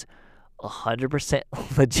is 100%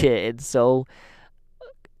 legit. And so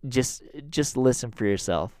just listen for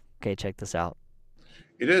yourself. Okay, check this out.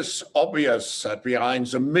 It is obvious that we are in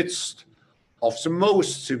the midst of the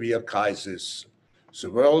most severe crisis the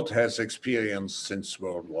world has experienced since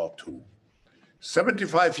World War II.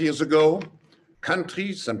 75 years ago,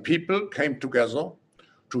 countries and people came together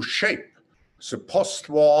to shape the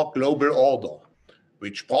post-war global order,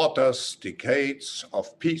 which brought us decades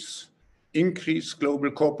of peace, increased global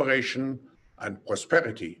cooperation, and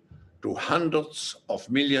prosperity to hundreds of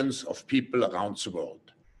millions of people around the world.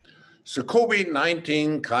 The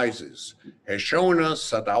COVID-19 crisis has shown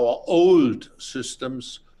us that our old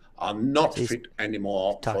systems are not So he's fit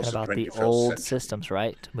anymore for talking the about the 21st old century. systems,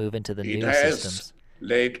 right? To move into the It new has systems.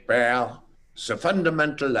 laid bare the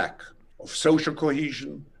fundamental lack of social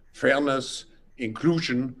cohesion, fairness,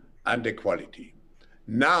 inclusion, and equality.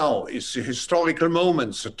 Now is the historical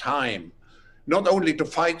moment, the time, not only to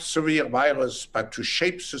fight severe virus, but to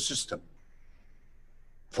shape the system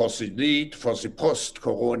for the need for the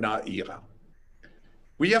post-corona era.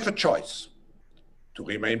 We have a choice to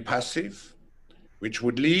remain passive, which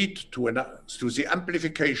would lead to the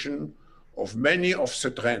amplification of many of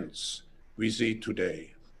the trends we see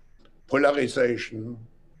today: polarization,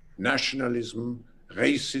 nationalism,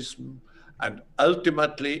 racism, and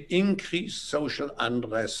ultimately increased social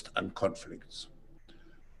unrest and conflicts.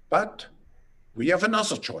 But we have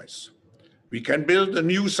another choice. We can build a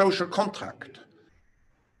new social contract,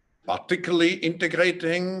 particularly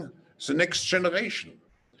integrating the next generation.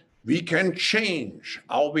 We can change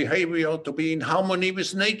our behavior to be in harmony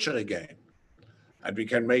with nature again. And we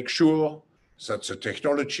can make sure that the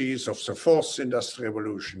technologies of the fourth industrial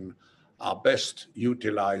revolution are best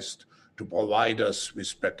utilized to provide us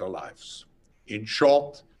with better lives. In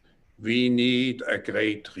short, we need a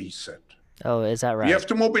great reset. Oh, is that right? We have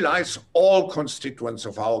to mobilize all constituents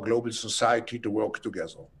of our global society to work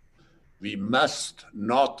together. We must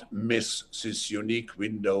not miss this unique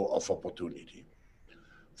window of opportunity.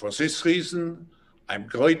 For this reason, I'm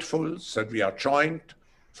grateful that we are joined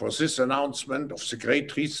for this announcement of the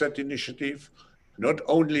Great Reset Initiative, not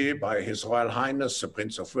only by His Royal Highness the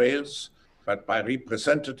Prince of Wales, but by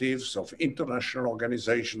representatives of international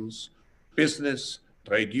organizations, business,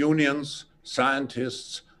 trade unions,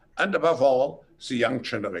 scientists, and above all, the young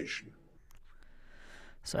generation.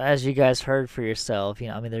 So as you guys heard for yourself,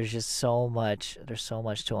 I mean, there's just so much, there's so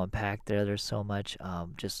much to unpack there. There's so much,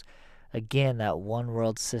 just, again, that one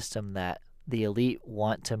world system that the elite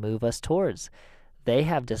want to move us towards. They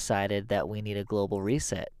have decided that we need a global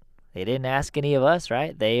reset. They didn't ask any of us,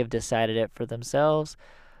 right? They have decided it for themselves.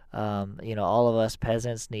 All of us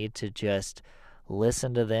peasants need to just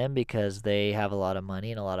listen to them because they have a lot of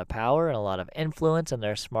money and a lot of power and a lot of influence, and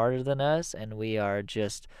they're smarter than us, and we are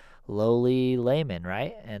just lowly laymen,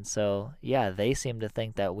 right? And so, yeah, they seem to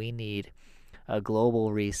think that we need a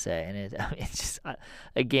global reset, and it's just,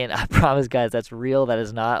 again, I promise, guys, that's real. That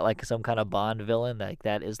is not like some kind of Bond villain. Like,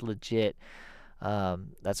 that is legit.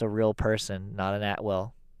 That's a real person, not an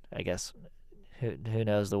well, I guess, who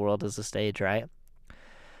knows? The world is a stage, right?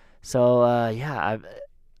 So, yeah,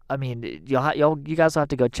 I mean, you guys will have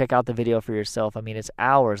to go check out the video for yourself. I mean, it's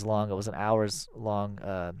hours long. It was an hours long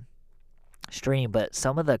stream, but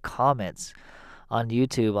some of the comments on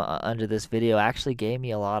YouTube under this video actually gave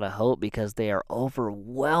me a lot of hope because they are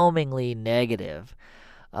overwhelmingly negative.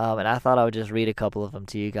 And I thought I would just read a couple of them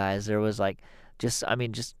to you guys. There was just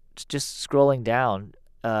scrolling down,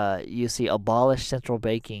 you see abolish central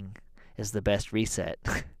banking is the best reset.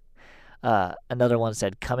 Another one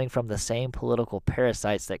said, coming from the same political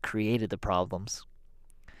parasites that created the problems.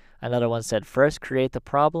 Another one said, first create the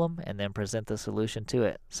problem and then present the solution to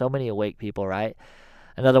it. So many awake people, right?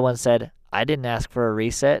 Another one said, I didn't ask for a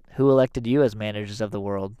reset. Who elected you as managers of the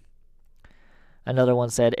world? Another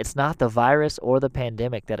one said, it's not the virus or the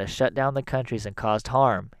pandemic that has shut down the countries and caused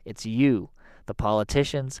harm. It's you, the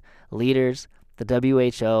politicians, leaders, the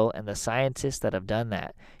WHO, and the scientists that have done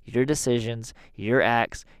that. Your decisions, your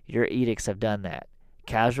acts, your edicts have done that.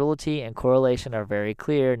 Causality and correlation are very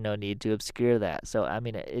clear. No need to obscure that. So, I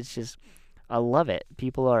mean, it's just, I love it.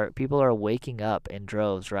 People are waking up in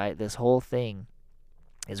droves, right? This whole thing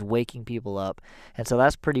is waking people up. And so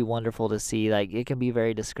that's pretty wonderful to see. Like, it can be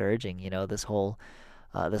very discouraging, this whole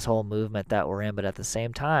movement that we're in, but at the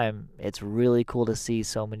same time, it's really cool to see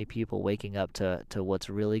so many people waking up to what's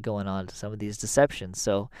really going on, to some of these deceptions.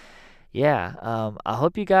 So, yeah, I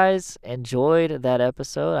hope you guys enjoyed that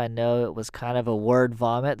episode. I know it was kind of a word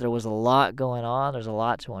vomit. There was a lot going on. There's a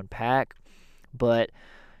lot to unpack, but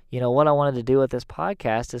what I wanted to do with this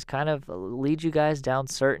podcast is kind of lead you guys down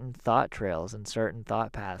certain thought trails and certain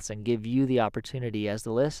thought paths and give you the opportunity as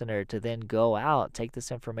the listener to then go out, take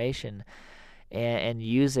this information and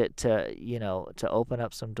use it to, to open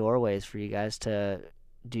up some doorways for you guys to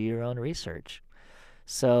do your own research.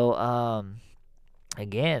 So,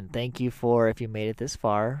 again, thank you if you made it this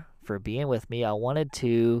far, for being with me. I wanted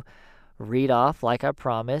to read off, like I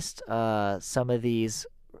promised, some of these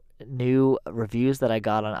new reviews that I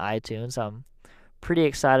got on iTunes. I'm pretty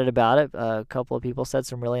excited about it. A couple of people said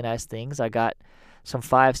some really nice things. I got some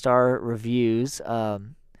 5-star reviews.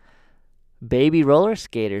 Baby Roller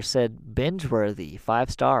Skater said, binge-worthy, 5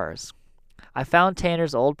 stars. I found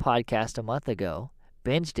Tanner's old podcast a month ago,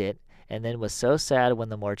 binged it, and then was so sad when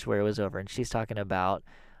the mortuary was over. And she's talking about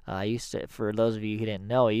I used to, for those of you who didn't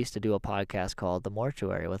know, I used to do a podcast called The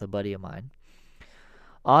Mortuary with a buddy of mine.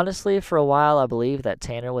 Honestly, for a while, I believed that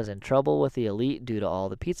Tanner was in trouble with the Elite due to all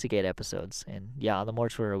the Pizzagate episodes. And yeah, on The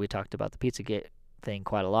Mortuary, we talked about the Pizzagate thing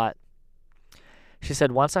quite a lot. She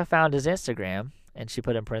said, once I found his Instagram, and she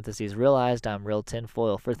put in parentheses, realized I'm real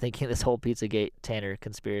tinfoil for thinking this whole Pizzagate Tanner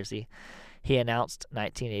conspiracy. He announced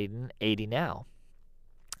 1980 Now.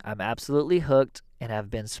 I'm absolutely hooked and have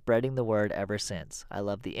been spreading the word ever since. I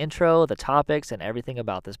love the intro, the topics, and everything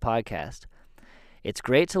about this podcast. It's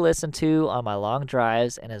great to listen to on my long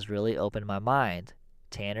drives and has really opened my mind.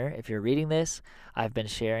 Tanner, if you're reading this, I've been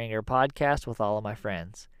sharing your podcast with all of my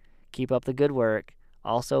friends. Keep up the good work.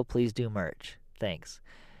 Also, please do merch. Thanks.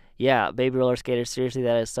 Yeah, Baby Roller Skater, seriously,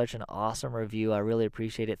 that is such an awesome review. I really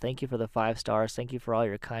appreciate it. Thank you for the 5 stars. Thank you for all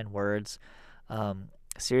your kind words.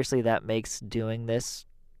 Seriously, that makes doing this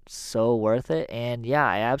so worth it. And yeah,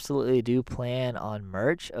 I absolutely do plan on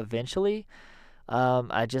merch eventually.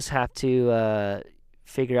 I just have to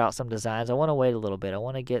figure out some designs. I want to wait a little bit. I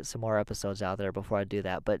want to get some more episodes out there before I do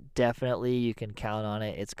that. But definitely you can count on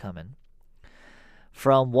it. It's coming.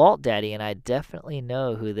 From Walt Daddy, and I definitely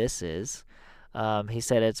know who this is. He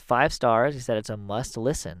said it's 5 stars. He said it's a must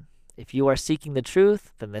listen. If you are seeking the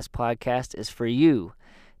truth, then this podcast is for you.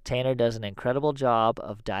 Tanner does an incredible job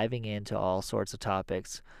of diving into all sorts of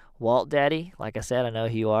topics. Walt Daddy, like I said, I know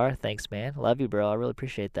who you are. Thanks, man. Love you, bro. I really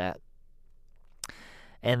appreciate that.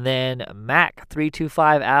 And then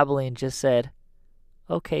Mac325 Abilene just said,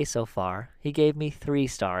 okay so far. He gave me 3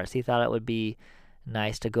 stars. He thought it would be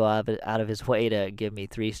nice to go out of his way to give me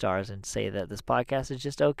 3 stars and say that this podcast is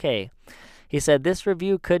just okay. He said, this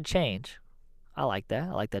review could change. I like that.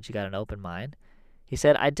 I like that you got an open mind. He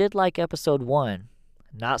said, I did like episode 1.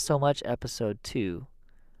 Not so much episode 2.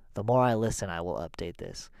 The more I listen, I will update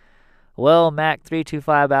this. Well,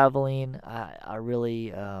 Mac325 Abilene, I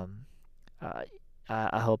really, I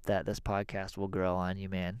hope that this podcast will grow on you,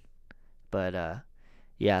 man. But,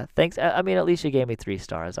 yeah, thanks. I mean, at least you gave me 3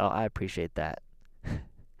 stars. I appreciate that.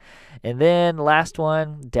 And then last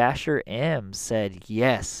one, Dasher M said,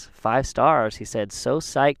 yes, 5 stars. He said, so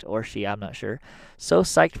psyched, or she, I'm not sure. So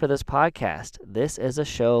psyched for this podcast. This is a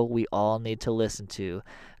show we all need to listen to.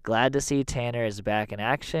 Glad to see Tanner is back in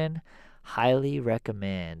action. Highly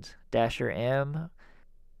recommend. Dasher M,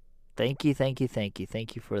 thank you, thank you, thank you.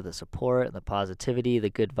 Thank you for the support and the positivity, the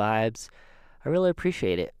good vibes. I really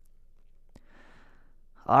appreciate it.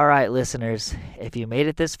 All right, listeners, if you made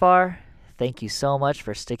it this far, thank you so much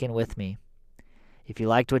for sticking with me. If you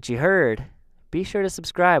liked what you heard, be sure to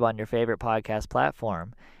subscribe on your favorite podcast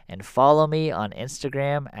platform and follow me on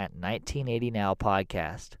Instagram at 1980 Now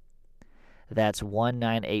Podcast. That's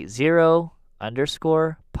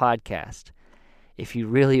 1980_podcast. If you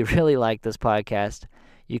really, really like this podcast,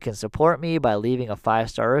 you can support me by leaving a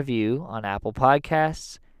 5-star review on Apple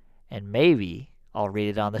Podcasts, and maybe I'll read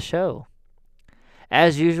it on the show.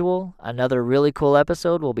 As usual, another really cool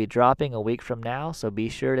episode will be dropping a week from now, so be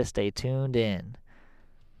sure to stay tuned in.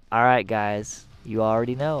 All right, guys, you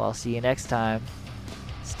already know. I'll see you next time.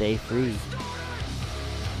 Stay free.